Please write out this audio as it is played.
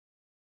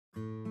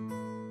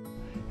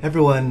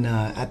Everyone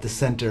at the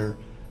center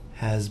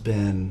has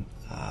been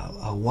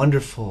a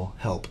wonderful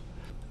help.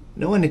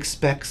 No one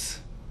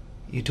expects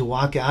you to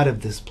walk out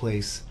of this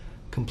place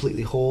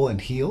completely whole and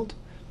healed.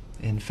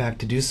 In fact,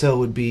 to do so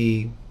would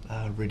be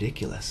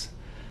ridiculous.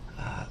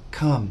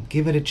 Come,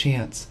 give it a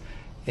chance,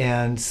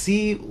 and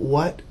see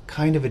what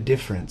kind of a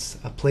difference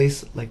a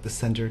place like the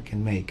center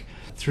can make.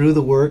 Through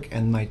the work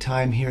and my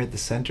time here at the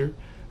center,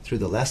 through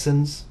the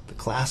lessons, the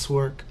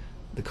classwork,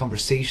 the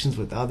conversations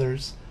with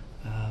others,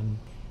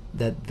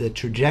 that the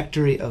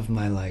trajectory of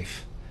my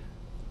life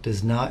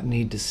does not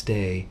need to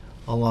stay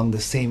along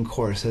the same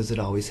course as it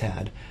always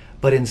had,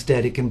 but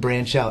instead it can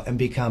branch out and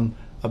become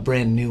a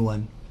brand new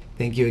one.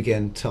 Thank you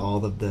again to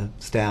all of the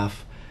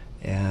staff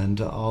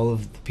and all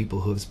of the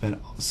people who have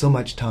spent so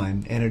much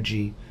time,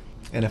 energy,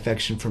 and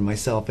affection for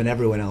myself and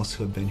everyone else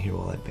who have been here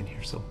while I've been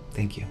here. So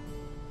thank you.